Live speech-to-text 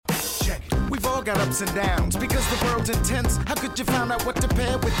all got ups and downs. Because the world's intense, how could you find out what to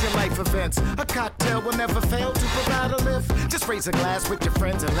pair with your life events? A cocktail will never fail to provide a lift. Just raise a glass with your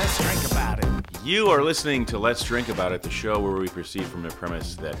friends and let's drink about it. You are listening to Let's Drink About It, the show where we proceed from the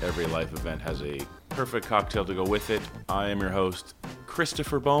premise that every life event has a perfect cocktail to go with it. I am your host,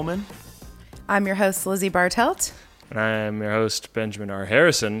 Christopher Bowman. I'm your host, Lizzie Bartelt. And I'm your host, Benjamin R.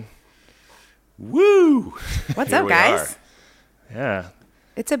 Harrison. Woo! What's up, guys? Yeah.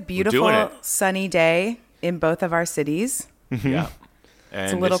 It's a beautiful, sunny day in both of our cities. Yeah. And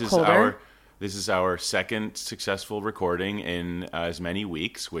it's a little colder. This is our second successful recording in as many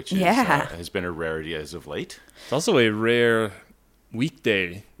weeks, which is, has been a rarity as of late. It's also a rare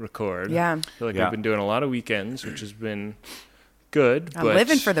weekday record. Yeah. I feel like we've been doing a lot of weekends, which has been good. I'm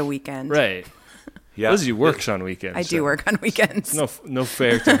living for the weekend. Right. Yeah. Lizzie works on weekends. I do work on weekends. It's no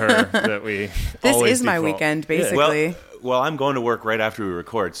fair to her that we This always is my default. weekend, basically. Well, I'm going to work right after we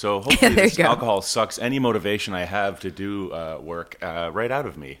record, so hopefully this alcohol sucks any motivation I have to do work right out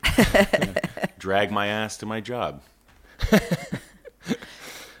of me. Drag my ass to my job. I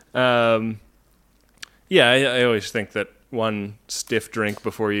always think that one stiff drink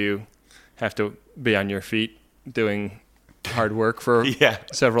before you have to be on your feet doing hard work for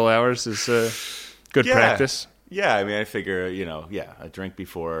several hours is good practice. Yeah, I mean, I figure, a drink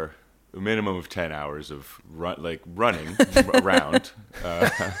before a minimum of 10 hours of running around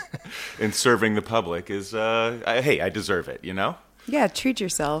and serving the public is, hey, I deserve it, you know? Yeah, treat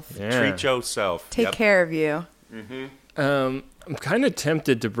yourself. Yeah. Treat yourself. Take care of you. Mm-hmm. I'm kind of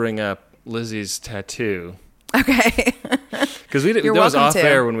tempted to bring up Lizzie's tattoo. Okay. Because that was off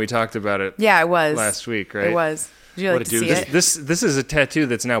air when we talked about it. Yeah, it was. Last week, right? It was. Would you like to see it? This is a tattoo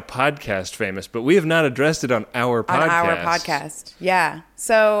that's now podcast famous, but we have not addressed it on our podcast. On our podcast, yeah.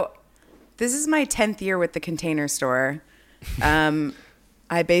 So this is my 10th year with the Container Store.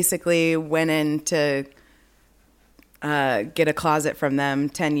 I basically went in to get a closet from them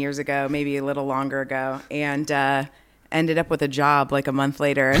 10 years ago, maybe a little longer ago, and ended up with a job like a month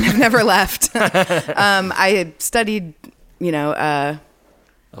later, and I've never left. I had studied,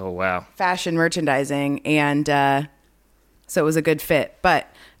 oh, wow. fashion merchandising, and so it was a good fit. But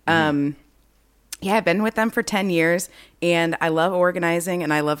I've been with them for 10 years, and I love organizing,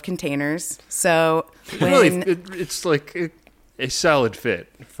 and I love containers. So it's like a solid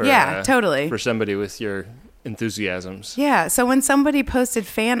fit for totally for somebody with your enthusiasms. Yeah. So when somebody posted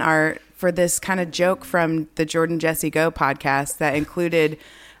fan art for this kind of joke from the Jordan Jesse Go podcast that included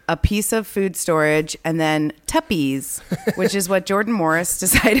a piece of food storage and then Tuppies, which is what Jordan Morris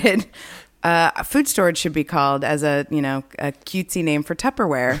decided food storage should be called as a cutesy name for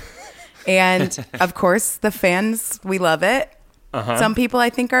Tupperware. And of course, the fans, we love it. Uh-huh. Some people I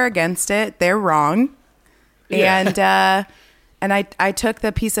think are against it. They're wrong. Yeah. And I took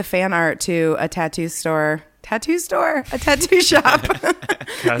the piece of fan art to a tattoo shop.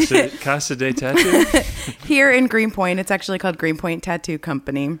 Casa de Tattoo? Here in Greenpoint. It's actually called Greenpoint Tattoo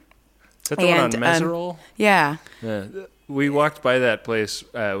Company. Is that the one on Meserole? Yeah. We walked by that place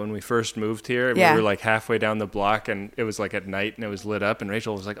when we first moved here. And we were like halfway down the block, and it was like at night, and it was lit up. And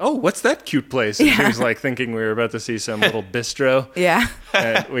Rachel was like, "Oh, what's that cute place?" And she was like thinking we were about to see some little bistro. Yeah.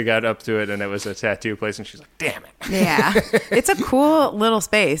 And we got up to it, and it was a tattoo place. And she's like, "Damn it!" Yeah, it's a cool little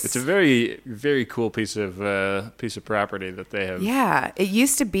space. It's a very, very cool piece of property that they have. Yeah, it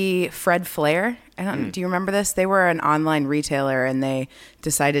used to be Fred Flair. Do you remember this? They were an online retailer, and they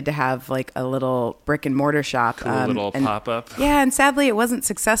decided to have like a little brick and mortar shop. Cool little pop-up. Yeah, and sadly it wasn't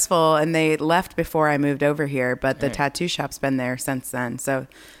successful, and they left before I moved over here, but the tattoo shop's been there since then, so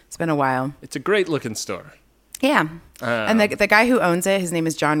it's been a while. It's a great looking store. Yeah. And the guy who owns it, his name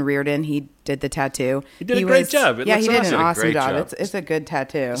is John Reardon. He did the tattoo. He did a great job. He did awesome. an awesome job. It's a good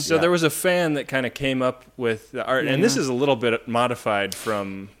tattoo. So there was a fan that kind of came up with the art, and this is a little bit modified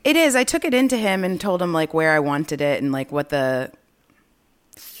from... It is. I took it into him and told him like where I wanted it and like what the,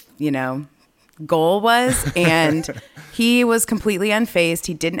 goal was, and he was completely unfazed.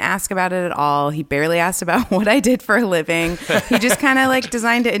 He didn't ask about it at all. He barely asked about what I did for a living. He just kind of like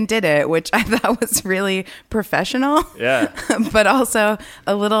designed it and did it, which I thought was really professional. Yeah. But also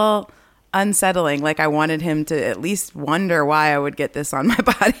a little unsettling. Like I wanted him to at least wonder why I would get this on my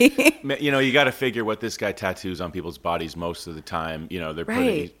body. You got to figure what this guy tattoos on people's bodies most of the time. They're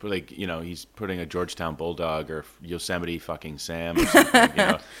putting, he's putting a Georgetown Bulldog or Yosemite fucking Sam or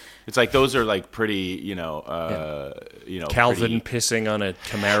something, It's like those are like pretty, Calvin pissing on a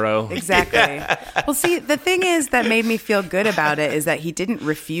Camaro. Exactly. Yeah. Well, see, the thing is that made me feel good about it is that he didn't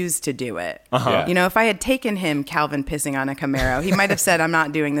refuse to do it. Uh-huh. If I had taken him Calvin pissing on a Camaro, he might have said, "I'm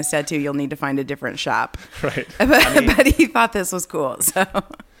not doing this tattoo. You'll need to find a different shop." Right. But he thought this was cool. So.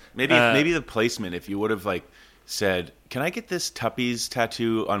 Maybe the placement, if you would have like said, "Can I get this Tuppies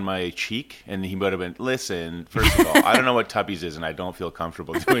tattoo on my cheek?" And he would have been, "Listen, first of all, I don't know what Tuppies is, and I don't feel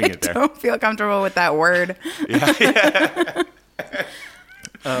comfortable doing it there." I don't feel comfortable with that word.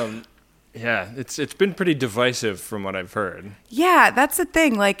 Yeah, it's been pretty divisive from what I've heard. Yeah, that's the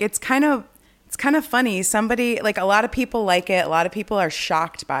thing. Like, it's kind of funny. Somebody, like, a lot of people like it. A lot of people are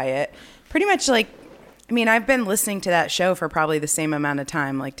shocked by it. Pretty much, like, I mean, I've been listening to that show for probably the same amount of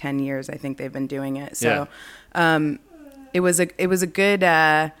time, like 10 years. I think they've been doing it. So, it was a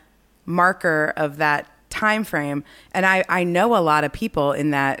good marker of that time frame. And I know a lot of people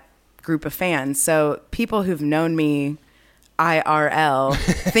in that group of fans. So people who've known me IRL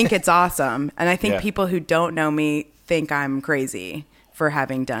think it's awesome, and I think people who don't know me think I'm crazy for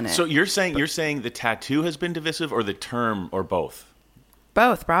having done it. So you're saying the tattoo has been divisive, or the term, or both?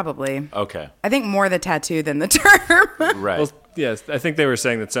 Both, probably. Okay. I think more the tattoo than the term. Right. Well, yes, I think they were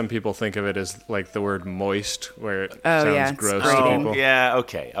saying that some people think of it as like the word moist, where it sounds gross to people. Yeah,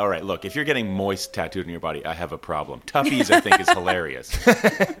 okay. All right, look, if you're getting moist tattooed on your body, I have a problem. Tuppies, I think, is hilarious.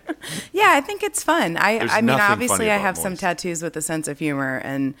 Yeah, I think it's fun. I mean, obviously I have some moist tattoos with a sense of humor,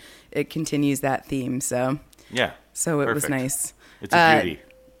 and it continues that theme, so. Yeah. So it was nice. It's a beauty.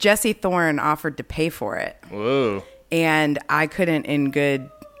 Jesse Thorne offered to pay for it. Whoa. And I couldn't in good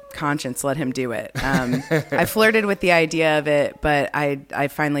conscience let him do it. I flirted with the idea of it, but I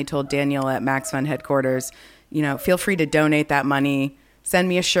finally told Daniel at Max Fun headquarters, feel free to donate that money. Send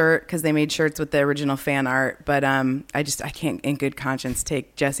me a shirt, because they made shirts with the original fan art. But I can't in good conscience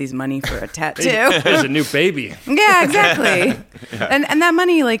take Jesse's money for a tattoo. There's a new baby. Yeah, exactly. And that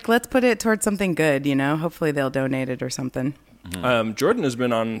money, like, let's put it towards something good, Hopefully they'll donate it or something. Jordan has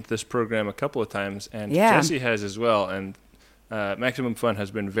been on this program a couple of times, and Jesse has as well. And Maximum Fun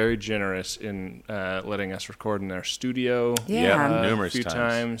has been very generous in letting us record in their studio. Numerous a few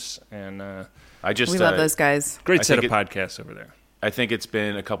times. And we love those guys. Great set of podcasts over there. I think it's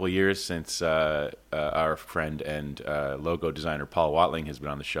been a couple of years since our friend and logo designer Paul Watling has been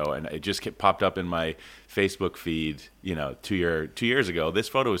on the show, and it just popped up in my Facebook feed. 2 years ago, this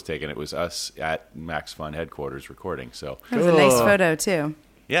photo was taken. It was us at Max Fun headquarters recording. So it was a nice photo too.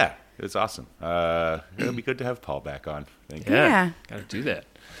 Yeah, it's awesome. It'll be good to have Paul back on. Thank you. Yeah. Got to do that.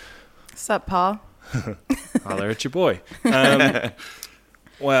 What's up, Paul? Holler at your boy.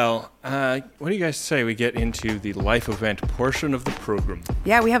 Well, what do you guys say we get into the life event portion of the program?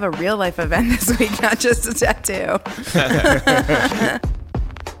 Yeah, we have a real life event this week, not just a tattoo.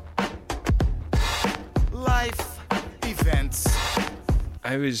 Life events.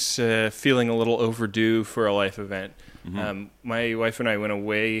 I was feeling a little overdue for a life event. Mm-hmm. My wife and I went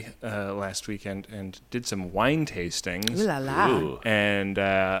away last weekend and did some wine tastings. Ooh la la. Ooh. And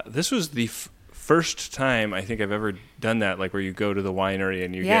this was the first time I think I've ever done that, like where you go to the winery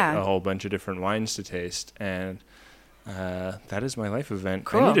and you get a whole bunch of different wines to taste. And that is my life event.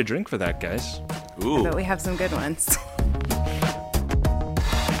 Cool. I need a drink for that, guys. Ooh. But we have some good ones.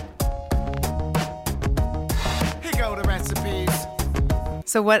 Here go the recipes.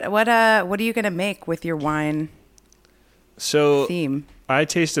 So what are you gonna make with your wine theme? I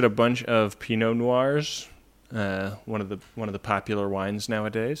tasted a bunch of Pinot Noirs, one of the popular wines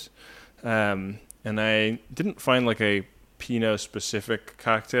nowadays. And I didn't find like a Pinot specific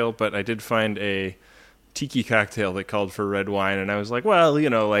cocktail, but I did find a tiki cocktail that called for red wine, and I was like, well,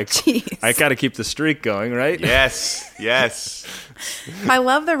 Jeez. I got to keep the streak going, right? Yes. I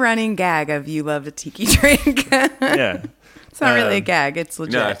love the running gag of you love a tiki drink. Yeah. It's not really a gag. It's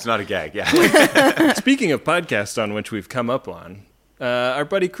legit. No, it's not a gag. Yeah. Speaking of podcasts on which we've come up on, our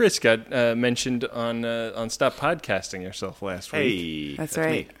buddy Chris got mentioned on Stop Podcasting Yourself last week. Hey, That's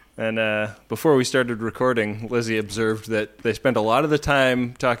right. me. And before we started recording, Lizzie observed that they spent a lot of the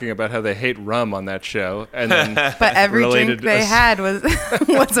time talking about how they hate rum on that show, and then But every drink they had was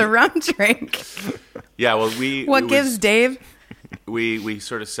a rum drink. Yeah, well, What gives, Dave? We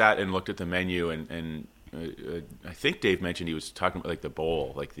sort of sat and looked at the menu, and I think Dave mentioned he was talking about like the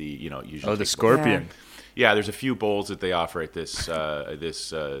bowl, like the usually the Scorpion. Yeah, there's a few bowls that they offer at this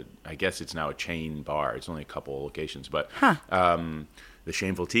I guess it's now a chain bar. It's only a couple locations, but the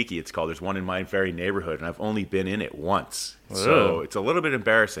Shameful Tiki, it's called. There's one in my very neighborhood, and I've only been in it once. So it's a little bit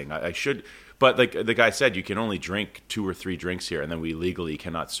embarrassing. I should, but like the guy said, you can only drink 2 or 3 drinks here, and then we legally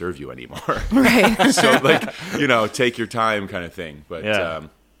cannot serve you anymore. Right. So take your time kind of thing. But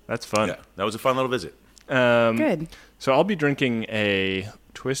that's fun. Yeah, that was a fun little visit. Good. So I'll be drinking a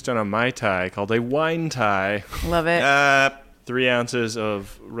twist on a Mai Tai called a Wine Tai. Love it. 3 ounces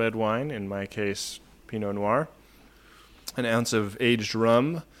of red wine, in my case, Pinot Noir. 1 ounce of aged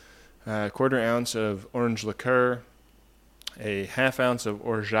rum, 1/4 ounce of orange liqueur, a half ounce of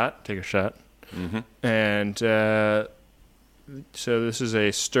orgeat. Take a shot. Mm-hmm. And so this is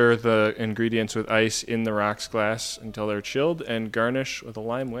a stir the ingredients with ice in the rocks glass until they're chilled, and garnish with a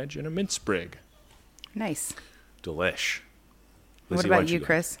lime wedge and a mint sprig. Nice. Delish. What Lizzie, about why you, don't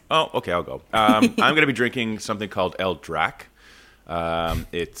Chris? Go? Oh, okay, I'll go. I'm going to be drinking something called El Drac.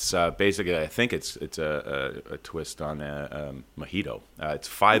 It's basically, I think it's a twist on a mojito. It's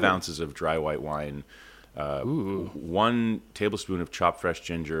 5 ounces of dry white wine, 1 tablespoon of chopped fresh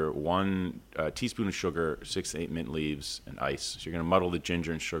ginger, 1 teaspoon of sugar, 6 to 8 mint leaves, and ice. So you're going to muddle the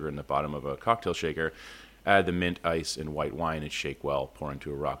ginger and sugar in the bottom of a cocktail shaker, add the mint, ice, and white wine, and shake well. Pour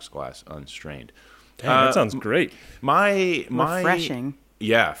into a rocks glass unstrained. Damn, that sounds great. My Refreshing.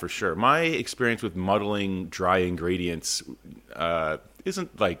 Yeah, for sure. My experience with muddling dry ingredients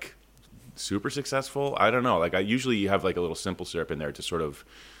isn't like super successful. I don't know. Like I usually have like a little simple syrup in there to sort of,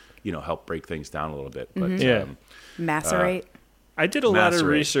 help break things down a little bit. But Macerate. I did a lot of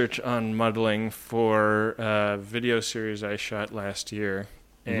research on muddling for a video series I shot last year,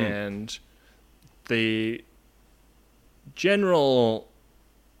 and the general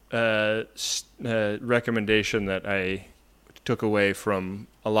recommendation that I took away from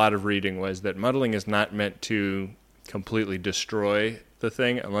a lot of reading was that muddling is not meant to completely destroy the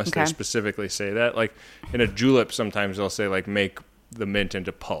thing unless they specifically say that. Like in a julep, sometimes they'll say like make the mint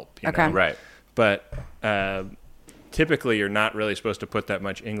into pulp. You know? Right. But typically, you're not really supposed to put that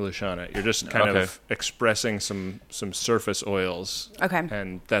much English on it. You're just kind of expressing some surface oils. Okay.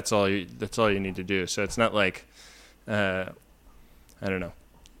 And that's all you need to do. So it's not like I don't know.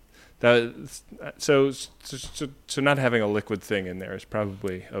 So not having a liquid thing in there is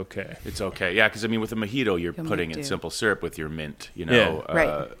probably okay. It's okay, yeah, because I mean, with a mojito, you're putting in simple syrup with your mint,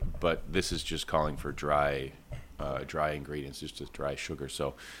 right. But this is just calling for dry ingredients, just a dry sugar.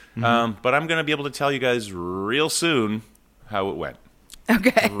 So, but I'm going to be able to tell you guys real soon how it went.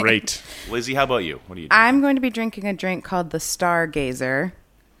 Okay. Great. Lizzie, how about you? What are you doing? I'm going to be drinking a drink called the Stargazer.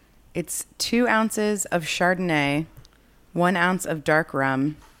 It's 2 ounces of Chardonnay, 1 ounce of dark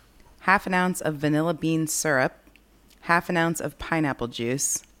rum, half an ounce of vanilla bean syrup, half an ounce of pineapple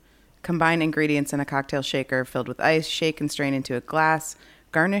juice. Combine ingredients in a cocktail shaker filled with ice. Shake and strain into a glass.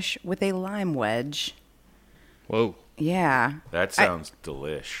 Garnish with a lime wedge. Whoa. Yeah. That sounds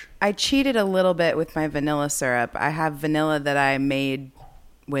delish. I cheated a little bit with my vanilla syrup. I have vanilla that I made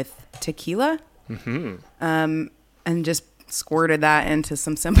with tequila. Mm-hmm. And just squirted that into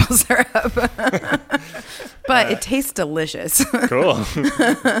some simple syrup. But it tastes delicious. Cool.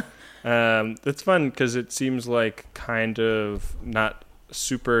 That's fun because it seems like kind of not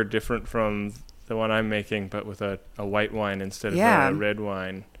super different from the one I'm making, but with a white wine instead of a red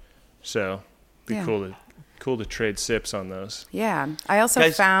wine. So it'd be cool to trade sips on those. Yeah. I also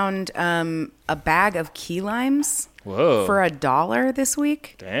found a bag of key limes for $1 this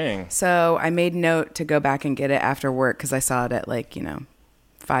week. Dang. So I made note to go back and get it after work because I saw it at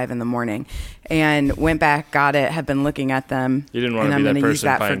 5 a.m. and went back, got it, have been looking at them. You didn't want to be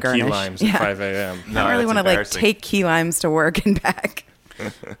that person buying key limes at 5 a.m. I don't really want to take key limes to work and back.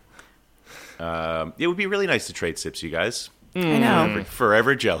 It would be really nice to trade sips, you guys. I know.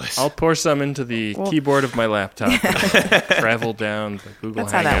 Forever jealous. I'll pour some into the keyboard of my laptop. Travel down the Google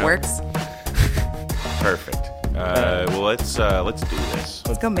That's Hangout. how that works. Perfect. Well, let's do this.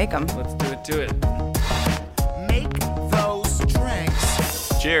 Let's go make them. Let's do it. Make those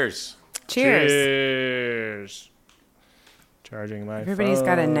drinks. Cheers. Cheers. Charging my Everybody's phone.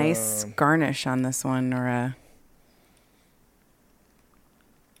 got a nice garnish on this one, or a...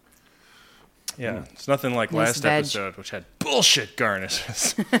 Yeah, it's nothing like Nice last veg. episode, which had bullshit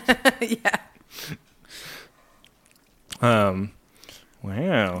garnishes. Yeah. Wow.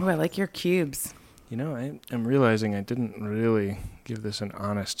 Oh, I like your cubes. I'm realizing I didn't really give this an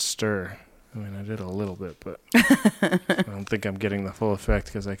honest stir. I mean, I did a little bit, but I don't think I'm getting the full effect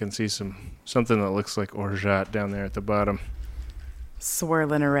because I can see something that looks like orgeat down there at the bottom.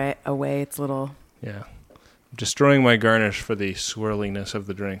 Swirling away its little... Yeah. I'm destroying my garnish for the swirliness of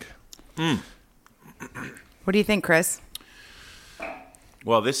the drink. What do you think, Chris?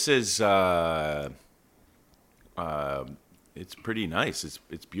 Well, this is it's pretty nice.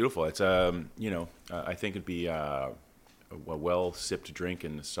 It's beautiful. It's I think it'd be a well sipped drink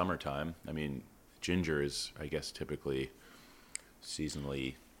in the summertime. I mean, ginger is, I guess, typically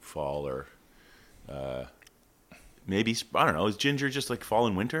seasonally fall or maybe, I don't know. Is ginger just like fall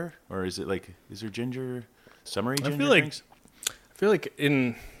and winter, or is there ginger summery ginger drinks? I feel like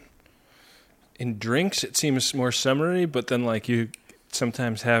in drinks, it seems more summery, but then you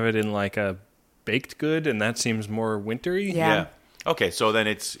sometimes have it in a baked good, and that seems more wintry. Yeah. Okay, so then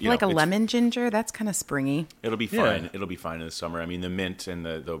it's like a lemon ginger. That's kind of springy. It'll be fine. It'll be fine in the summer. I mean, the mint and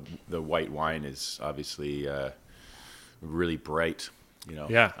the white wine is obviously really bright.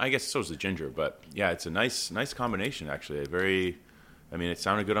 Yeah. I guess so is the ginger, but yeah, it's a nice combination actually. It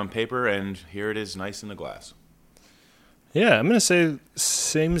sounded good on paper, and here it is, nice in the glass. Yeah, I'm gonna say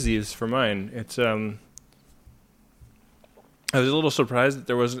samesies for mine. It's I was a little surprised that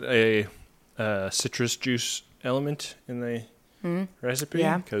there wasn't a citrus juice element in the recipe,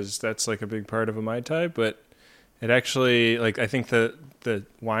 because that's like a big part of a Mai Tai, but it actually, like, I think the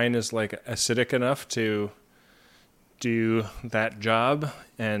wine is like acidic enough to do that job,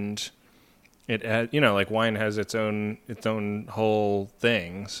 and it like wine has its own whole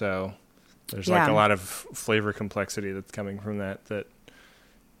thing, so there's like a lot of flavor complexity that's coming from that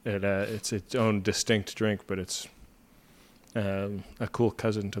it's its own distinct drink, but it's a cool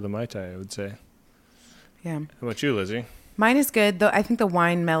cousin to the Mai Tai, I would say. Yeah. How about you, Lizzie? Mine is good, though. I think the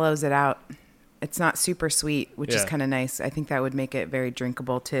wine mellows it out. It's not super sweet, which is kind of nice. I think that would make it very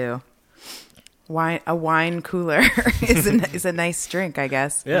drinkable too. A wine cooler is a nice drink, I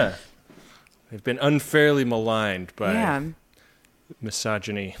guess. Yeah. They've been unfairly maligned by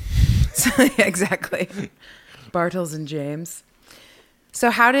misogyny. Exactly. Bartles and James. So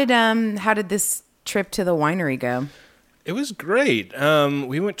how did this trip to the winery go? It was great.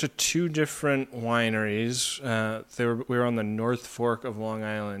 We went to 2 different wineries. We were on the North Fork of Long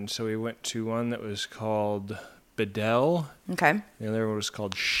Island, so we went to one that was called Bedell. Okay. The other one was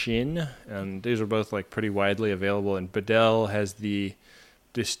called Shin, and these are both like pretty widely available. And Bedell has the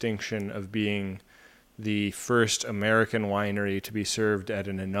distinction of being the first American winery to be served at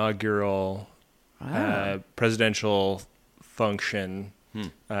an inaugural presidential function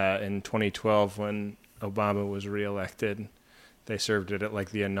in 2012 when Obama was reelected. They served it at like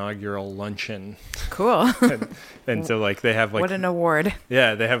the inaugural luncheon. Cool. and so like they have like, what an award.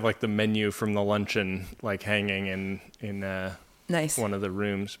 Yeah, they have like the menu from the luncheon like hanging in nice one of the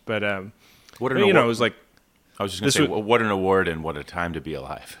rooms. But what an award. It was like, I was just going to say, what an award and what a time to be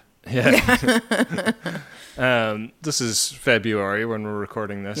alive. Yeah. This is February when we're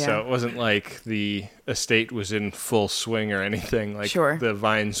recording this, so it wasn't like the estate was in full swing or anything. Like the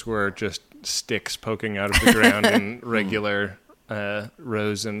vines were just sticks poking out of the ground in regular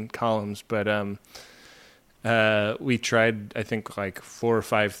rows and columns. But we tried, I think, like 4 or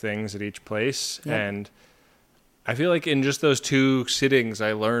 5 things at each place, and I feel like in just those 2 sittings,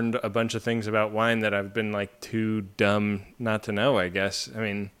 I learned a bunch of things about wine that I've been like too dumb not to know, I guess. I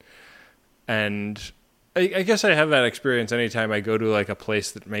mean, and I guess I have that experience anytime I go to like a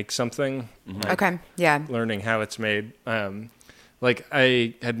place that makes something. Like learning how it's made. Like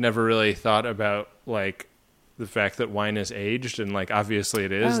I had never really thought about like the fact that wine is aged, and like obviously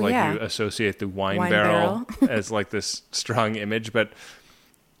it is. You associate the wine barrel as like this strong image, but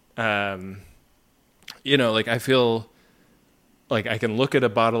like I feel like I can look at a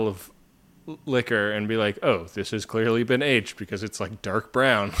bottle of liquor and be like, oh, this has clearly been aged because it's like dark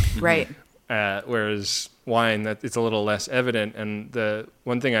brown. Right. Whereas wine, that it's a little less evident. And the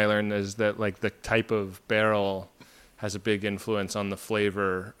one thing I learned is that like the type of barrel has a big influence on the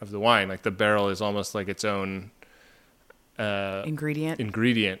flavor of the wine. Like the barrel is almost like its own ingredient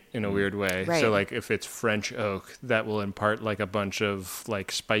in a weird way. Right. So like if it's French oak, that will impart like a bunch of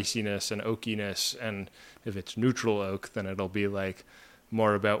like spiciness and oakiness, and if it's neutral oak, then it'll be like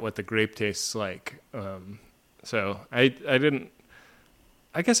more about what the grape tastes like. So I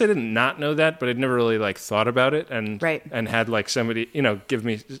guess I didn't not know that, but I'd never really like thought about it, and had like somebody give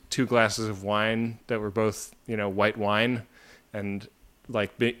me 2 glasses of wine that were both white wine, and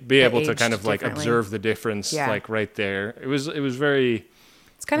like be able to kind of like observe the difference like right there. It was very.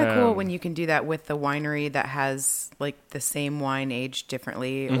 It's kind of cool when you can do that with the winery that has like the same wine aged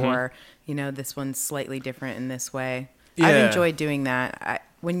differently, or this one's slightly different in this way. Yeah. I've enjoyed doing that.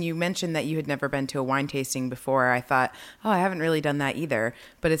 When you mentioned that you had never been to a wine tasting before, I thought, I haven't really done that either.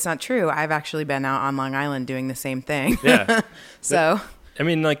 But it's not true. I've actually been out on Long Island doing the same thing. Yeah. So. I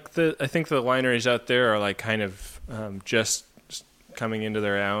mean, like I think the wineries out there are like kind of just coming into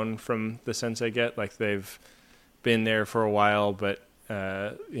their own from the sense I get. Like they've been there for a while, but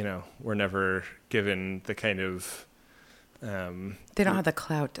we're never given the kind of. They don't have the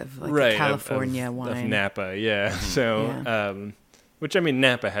clout of like California wine. Of Napa, yeah. So, which I mean,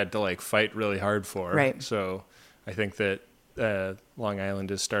 Napa had to like fight really hard for. Right. So I think that Long Island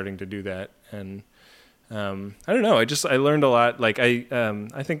is starting to do that, and I don't know. I learned a lot. Like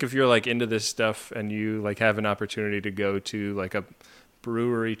I think if you're like into this stuff and you like have an opportunity to go to like a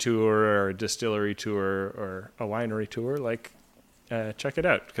brewery tour or a distillery tour or a winery tour, like check it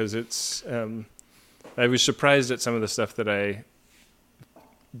out, because it's. I was surprised at some of the stuff that I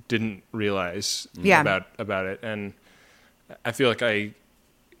didn't realize Yeah. about it. And I feel like I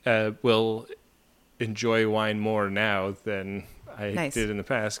will enjoy wine more now than I did in the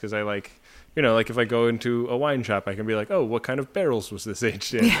past, because I like, like if I go into a wine shop, I can be like, oh, what kind of barrels was this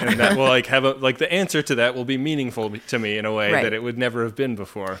aged in? And that will like have the answer to that will be meaningful to me in a way that it would never have been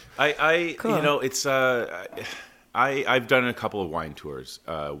before. Cool. It's I've done a couple of wine tours.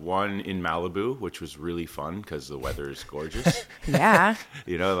 One in Malibu, which was really fun because the weather is gorgeous. Yeah.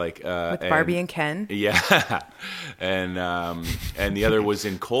 With Barbie and Ken. Yeah. And the other was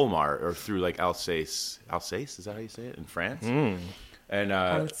in Colmar, or through like Alsace. Alsace, is that how you say it? In France? And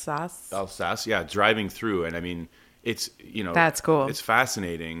Alsace, yeah, driving through, and I mean, it's that's cool. It's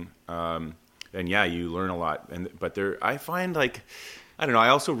fascinating, and yeah, you learn a lot. But I find like, I don't know. I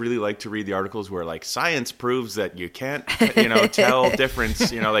also really like to read the articles where like science proves that you can't, tell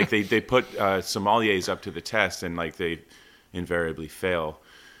difference. Like they put sommeliers up to the test, and like they invariably fail.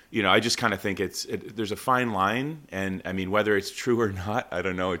 I just kind of think there's a fine line, and I mean whether it's true or not, I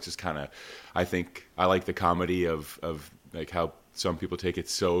don't know. It's just kind of, I think I like the comedy of like how some people take it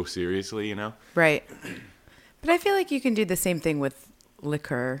so seriously, Right. But I feel like you can do the same thing with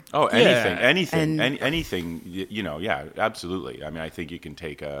liquor. Oh, anything, yeah, absolutely. I mean, I think you can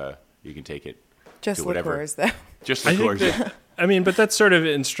take it just to whatever. Liqueurs, though. Just liqueurs. But that's sort of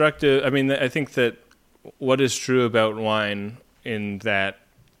instructive. I mean, I think that what is true about wine in that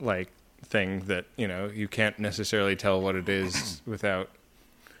like thing that, you can't necessarily tell what it is without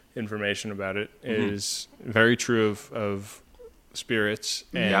information about it is very true of spirits.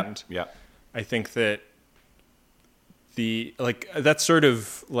 And I think that that's sort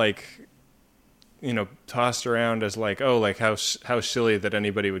of like, tossed around as like, oh, like how silly that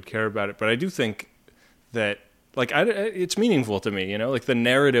anybody would care about it. But I do think that like it's meaningful to me, like the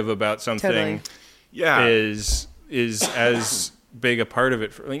narrative about something is as big a part of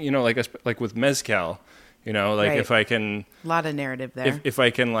it for, like with mezcal. If I can, a lot of narrative there. If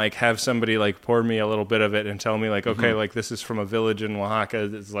I can like have somebody like pour me a little bit of it and tell me like, okay, like this is from a village in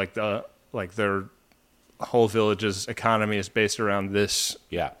Oaxaca. It's like their whole village's economy is based around this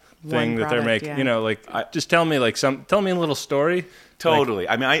thing that they're making. Just tell me tell me a little story. Totally.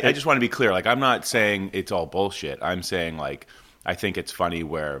 I mean, I just want to be clear. Like, I'm not saying it's all bullshit. I'm saying like, I think it's funny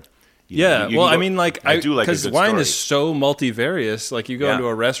where. I mean, like, I do like because wine is so multivarious. Like, you go into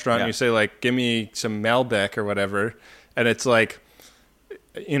a restaurant and you say, like, give me some Malbec or whatever, and it's like,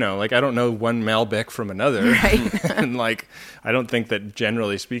 like, I don't know one Malbec from another. Right. And, like, I don't think that,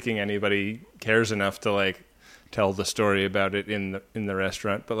 generally speaking, anybody cares enough to, like, tell the story about it in the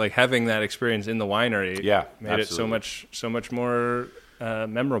restaurant. But, like, having that experience in the winery made it so much more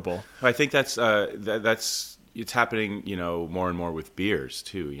memorable. I think that's it's happening, more and more with beers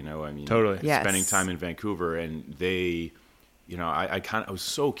too. I mean, totally. Yes. Spending time in Vancouver, and they, I was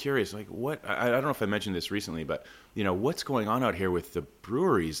so curious. Like, what? I don't know if I mentioned this recently, but what's going on out here with the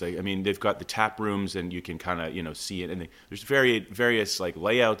breweries? Like, I mean, they've got the tap rooms, and you can kind of see it, and there's various like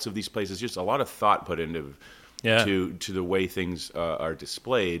layouts of these places. Just a lot of thought put into to the way things are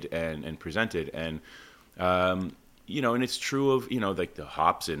displayed and presented, and and it's true of like the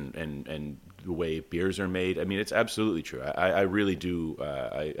hops and the way beers are made. I mean, it's absolutely true. I really do.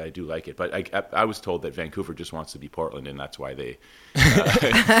 I do like it. But I was told that Vancouver just wants to be Portland, and that's why they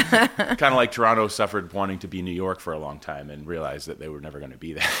kind of like Toronto suffered wanting to be New York for a long time and realized that they were never going to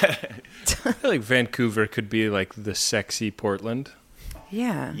be that. I feel like Vancouver could be like the sexy Portland.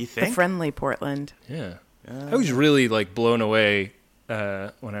 Yeah, you think? The friendly Portland. Yeah, I was really like blown away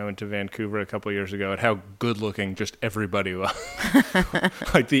when I went to Vancouver a couple of years ago at how good-looking just everybody was.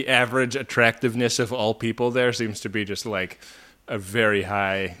 Like the average attractiveness of all people there seems to be just like a very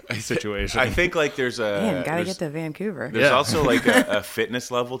high situation. I think like there's gotta get to Vancouver. There's also like a fitness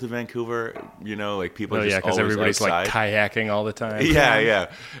level to Vancouver. Like people are just because everybody's outside. like kayaking all the time.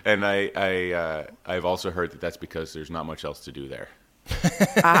 Yeah. And I've also heard that that's because there's not much else to do there.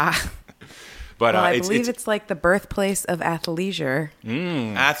 But I believe it's like the birthplace of athleisure.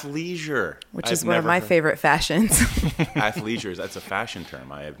 Athleisure. Which is one of my favorite fashions. Athleisure, that's a fashion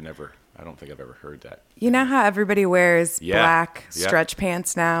term. I don't think I've ever heard that. You know how everybody wears black stretch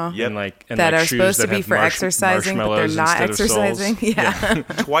pants now? Yep. And that are supposed to be for exercising, but they're not exercising? Yeah.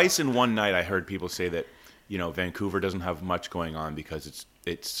 Twice in one night I heard people say that, Vancouver doesn't have much going on because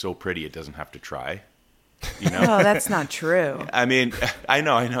it's so pretty it doesn't have to try. Oh, that's not true. I mean, I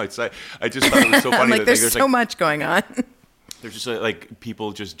know. It's like, I just thought it was so funny. Like, there's so much going on. There's just like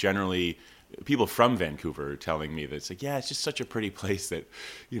people from Vancouver telling me that it's like, it's just such a pretty place that,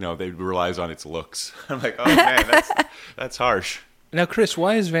 they relies on its looks. I'm like, oh man, that's harsh. Now, Chris,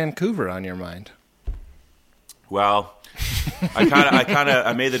 why is Vancouver on your mind? Well,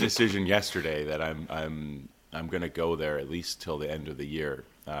 I made the decision yesterday that I'm going to go there at least till the end of the year.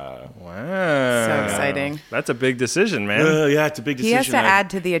 Wow. So exciting. That's a big decision, man. Yeah, it's a big decision. He has to add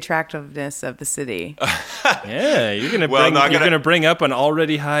to the attractiveness of the city. Yeah, you're gonna bring up an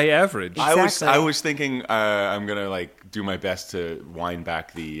already high average. Exactly. I was thinking I'm gonna like do my best to wind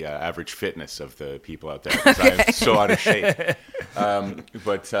back the average fitness of the people out there because I'm so out of shape.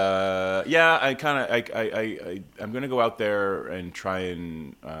 But I'm gonna go out there and try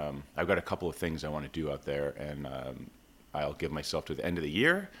and I've got a couple of things I want to do out there, and I'll give myself to the end of the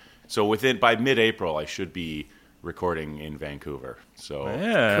year. So by mid-April, I should be recording in Vancouver. So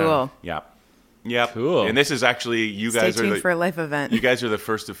Cool. Yeah. Cool. And this is actually Stay tuned for a life event. You guys are the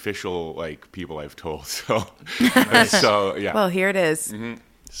first official people I've told. So yeah. Well, here it is. Mm-hmm.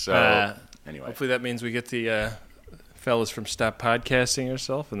 So anyway, hopefully that means we get the fellas from Stop Podcasting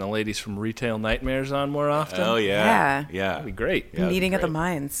Yourself and the ladies from Retail Nightmares on more often. Oh yeah. That'd be great. Yeah, Meeting of the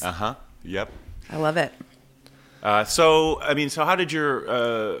minds. Yep. I love it. So how did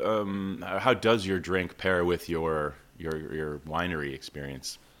how does your drink pair with your winery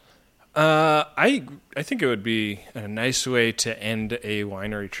experience? I think it would be a nice way to end a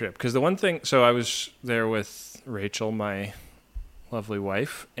winery trip, because the one thing, so I was there with Rachel, my lovely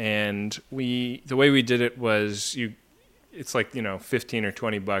wife, and the way we did it was it's like, $15 or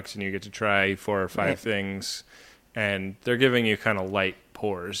 $20 and you get to try 4 or 5 things, and they're giving you kind of light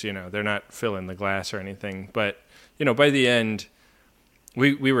pours, they're not filling the glass or anything, but by the end,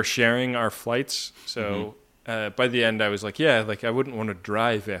 we were sharing our flights. So by the end, I was like, I wouldn't want to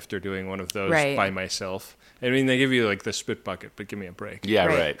drive after doing one of those by myself. I mean, they give you the spit bucket, but give me a break. Yeah,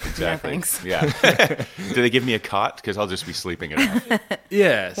 right. Exactly. Yeah, thanks. Yeah. Do they give me a cot? Because I'll just be sleeping it off.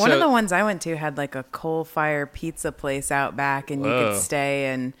 Yeah. One of the ones I went to had a coal fire pizza place out back, and you could stay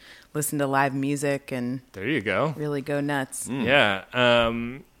and listen to live music and there you go. Really go nuts. Yeah.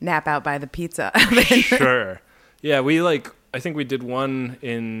 Nap out by the pizza. Sure. Yeah, I think we did one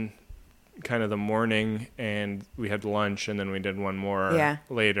in kind of the morning, and we had lunch, and then we did one more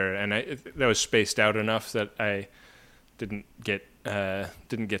later, and that was spaced out enough that I didn't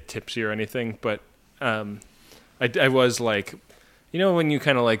get tipsy or anything, but I was when you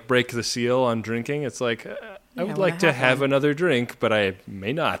kind of break the seal on drinking, it's I would like to have another drink, but I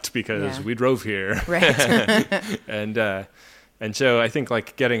may not because we drove here. Right. And so I think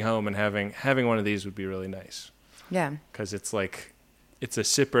getting home and having one of these would be really nice. Yeah. Because it's it's a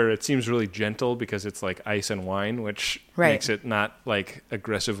sipper. It seems really gentle because it's ice and wine, which makes it not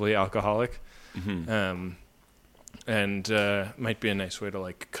aggressively alcoholic. Mm-hmm. And might be a nice way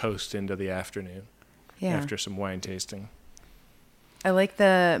to coast into the afternoon after some wine tasting. I like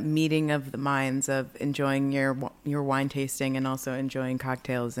the meeting of the minds of enjoying your wine tasting and also enjoying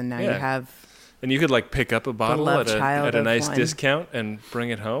cocktails, and now you have. And you could pick up a bottle at a nice wine. Discount and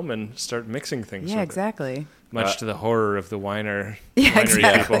bring it home and start mixing things. Yeah, exactly. Much to the horror of the winery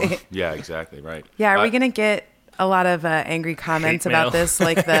exactly. people. Yeah, exactly, right. Yeah, are we going to get a lot of angry comments about this,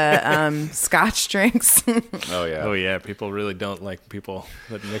 like the Scotch drinks? Oh, yeah. Oh, yeah, people really don't like people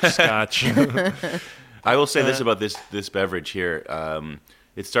that mix Scotch. I will say this about this beverage here.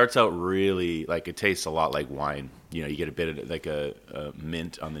 It starts out really, it tastes a lot like wine. You get a bit of a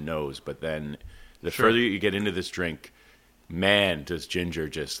mint on the nose, but then the further you get into this drink, man, does ginger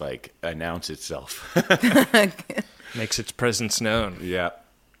just announce itself. Makes its presence known. Yeah.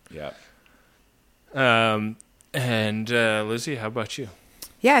 And Lizzie, how about you?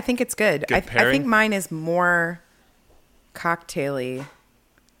 Yeah, I think it's good. I pairing? think mine is more cocktaily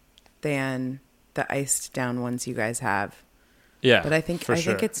than the iced down ones you guys have. Yeah, but I think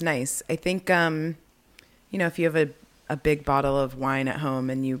it's nice. I think if you have a big bottle of wine at home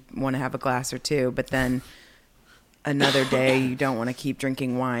and you want to have a glass or two, but then another day you don't want to keep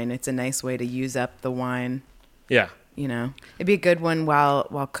drinking wine, it's a nice way to use up the wine. Yeah. It'd be a good one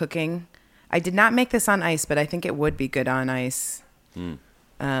while cooking. I did not make this on ice, but I think it would be good on ice.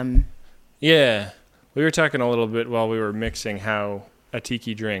 Yeah. We were talking a little bit while we were mixing how a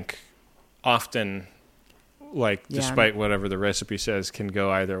tiki drink often, despite whatever the recipe says, can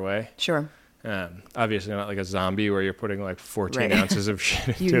go either way. Sure. Obviously not like a zombie where you're putting 14 ounces of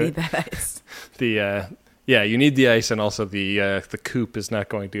shit into it. You need that ice. You need the ice, and also the coupe is not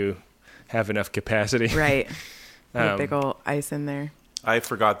going to have enough capacity. Right. Big old ice in there. I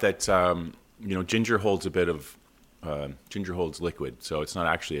forgot that ginger holds a bit of ginger holds liquid, so it's not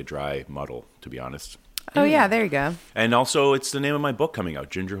actually a dry muddle, to be honest. Oh yeah, there you go. And also, it's the name of my book coming out,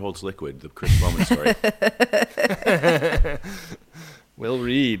 Ginger Holds Liquid, the Chris Bowman story. We'll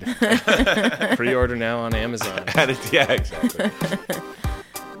read. Pre-order now on Amazon. Yeah, exactly.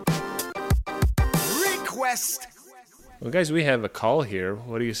 Request. Well, guys, we have a call here.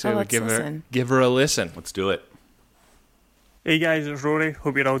 What do you say we let's listen. give her a listen? Let's do it. Hey guys, it's Rory.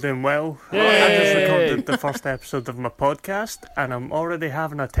 Hope you're all doing well. Yay! I just recorded the first episode of my podcast, and I'm already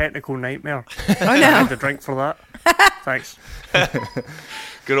having a technical nightmare. Oh I no! had to drink for that. Thanks.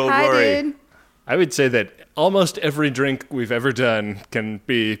 Good old Hi, Rory. dude. I would say that almost every drink we've ever done can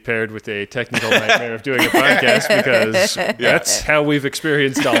be paired with a technical nightmare of doing a podcast because that's how we've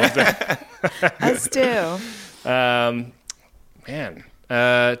experienced all of them. Us too. Man,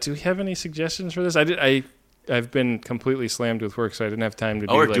 do we have any suggestions for this? I've been completely slammed with work, so I didn't have time to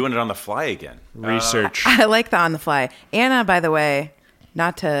do we're like, doing it on the fly again. research. I like the on the fly. Anna, by the way,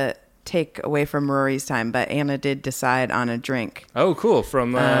 not to take away from Rory's time, but Anna did decide on a drink. Oh, cool!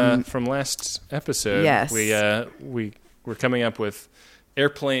 From last episode, yes. we were coming up with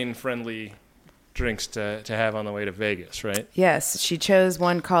airplane-friendly drinks to have on the way to Vegas, right? Yes, she chose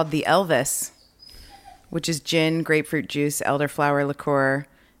one called the Elvis, which is gin, grapefruit juice, elderflower liqueur,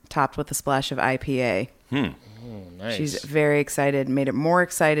 topped with a splash of IPA. Oh, nice. She's very excited, made it more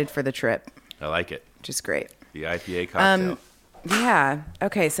excited for the trip, I like it. which is great. The IPA cocktail. Yeah.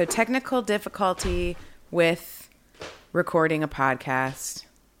 Okay, so technical difficulty with recording a podcast.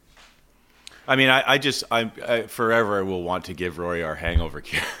 I mean, I forever will want to give Rory our hangover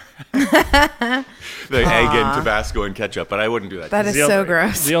cure. The egg and Tabasco and ketchup, but I wouldn't do that. That is so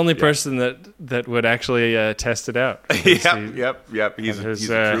gross. The only person that would actually test it out. Yep. He's His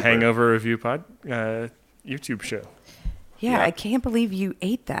a trooper. hangover review YouTube show. Yeah, Yeah. I can't believe you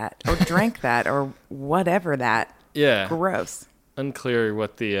ate that or drank that or whatever that. Yeah, Gross. unclear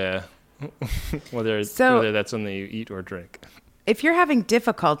what the whether that's something you eat or drink. If you're having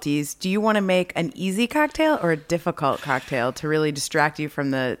difficulties, do you want to make an easy cocktail or a difficult cocktail to really distract you from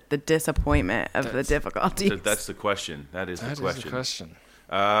the disappointment of the difficulties? That's the question. That is the question. question.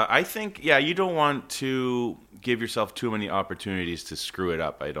 I think, you don't want to give yourself too many opportunities to screw it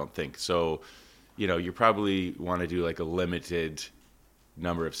up, I don't think. So, you probably want to do like a limited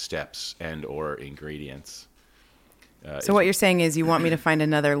number of steps and or ingredients. So what you're saying is you want me to find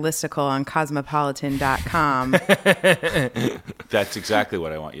another listicle on cosmopolitan.com. That's exactly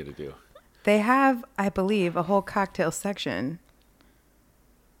what I want you to do. They have, I believe, a whole cocktail section.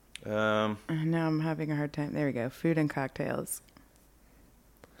 Now I'm having a hard time. There we go. Food and cocktails.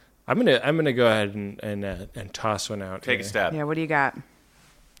 I'm gonna go ahead and toss one out. Take a stab. Yeah, what do you got?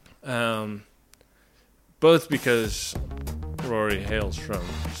 Both because Rory hails from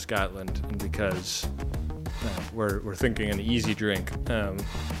Scotland and because we're thinking an easy drink.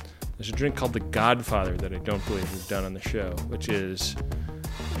 There's a drink called the Godfather that I don't believe we've done on the show, which is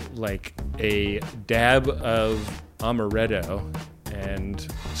like a dab of amaretto and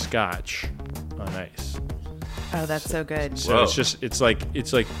scotch on ice. Oh, that's so good. So Whoa. it's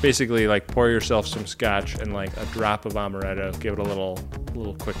like basically like pour yourself some scotch and like a drop of amaretto, give it a little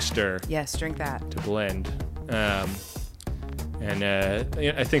quick stir Yes, drink that. to blend. I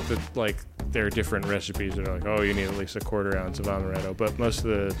think that like there are different recipes that are like, oh, you need at least a quarter ounce of amaretto. But most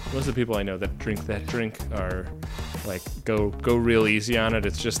of the people I know that drink that drink are like go real easy on it.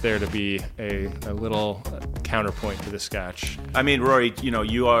 It's just there to be a little counterpoint to the scotch. I mean, Rory,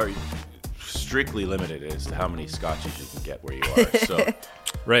 you are strictly limited as to how many scotches you can get where you are. So,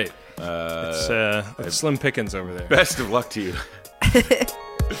 Right. It's slim pickings over there. best of luck to you.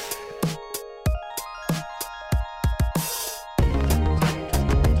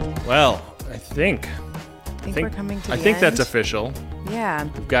 Well, I think We're coming to the I think end. that's official. Yeah.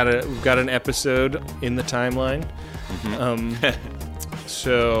 We've got an episode in the timeline.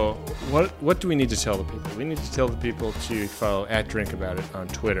 So what do we need to tell the people? We need to tell the people to follow @DrinkAboutIt on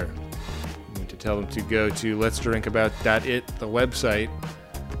Twitter. We need to tell them to go to letsdrinkabout.it, the website.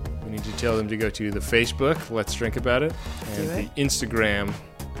 We need to tell them to go to the Facebook, Let's Drink About It, and Do it. the Instagram,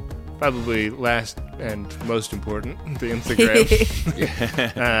 probably last and most important, the Instagram.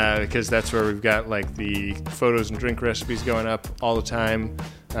 Because that's where we've got like the photos and drink recipes going up all the time.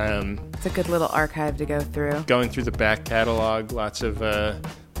 It's a good little archive to go through. Going through the back catalog, lots of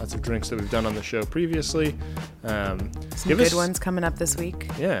drinks that we've done on the show previously. Some good ones coming up this week.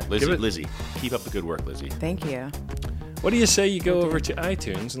 Yeah, Lizzie, keep up the good work, Lizzie. Thank you. What do you say you go over to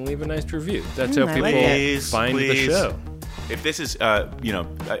iTunes and leave a nice review? That's how I people like it. find the Please. show. If this is,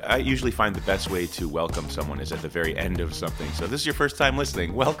 I usually find the best way to welcome someone is at the very end of something. So this is your first time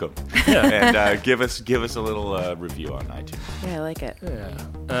listening, welcome. And give us a little review on iTunes. Yeah, I like it.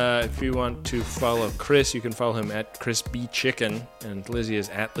 Yeah. If you want to follow Chris, you can follow him at Chris B. Chicken, and Lizzie is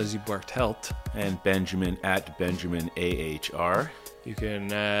at Lizzie Bartelt. And Benjamin at Benjamin AHR. You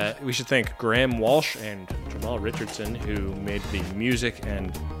can. We should thank Graham Walsh and Jamal Richardson, who made the music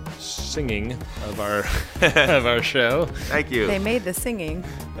and singing of our of our show. Thank you. They made the singing.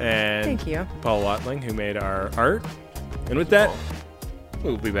 And Thank you. Paul Watling, who made our art. And with that,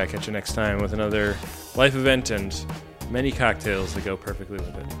 we'll be back at you next time with another life event and many cocktails that go perfectly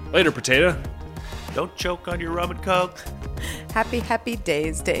with it. Later, potato. Don't choke on your rum and coke. Happy, happy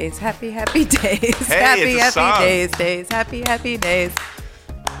days, days. Happy, happy days. Hey, happy, it's a happy song. days, days. Happy, happy days.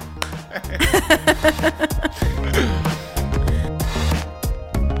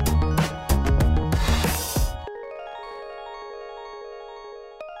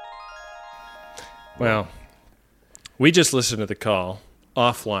 Well, we just listened to the call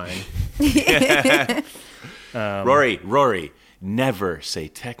offline. Rory, never say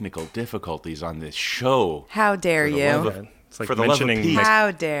technical difficulties on this show. How dare love you? of- It's like For the love of mentioning peace.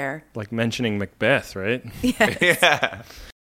 How dare? like mentioning Macbeth, right? Yes. Yeah.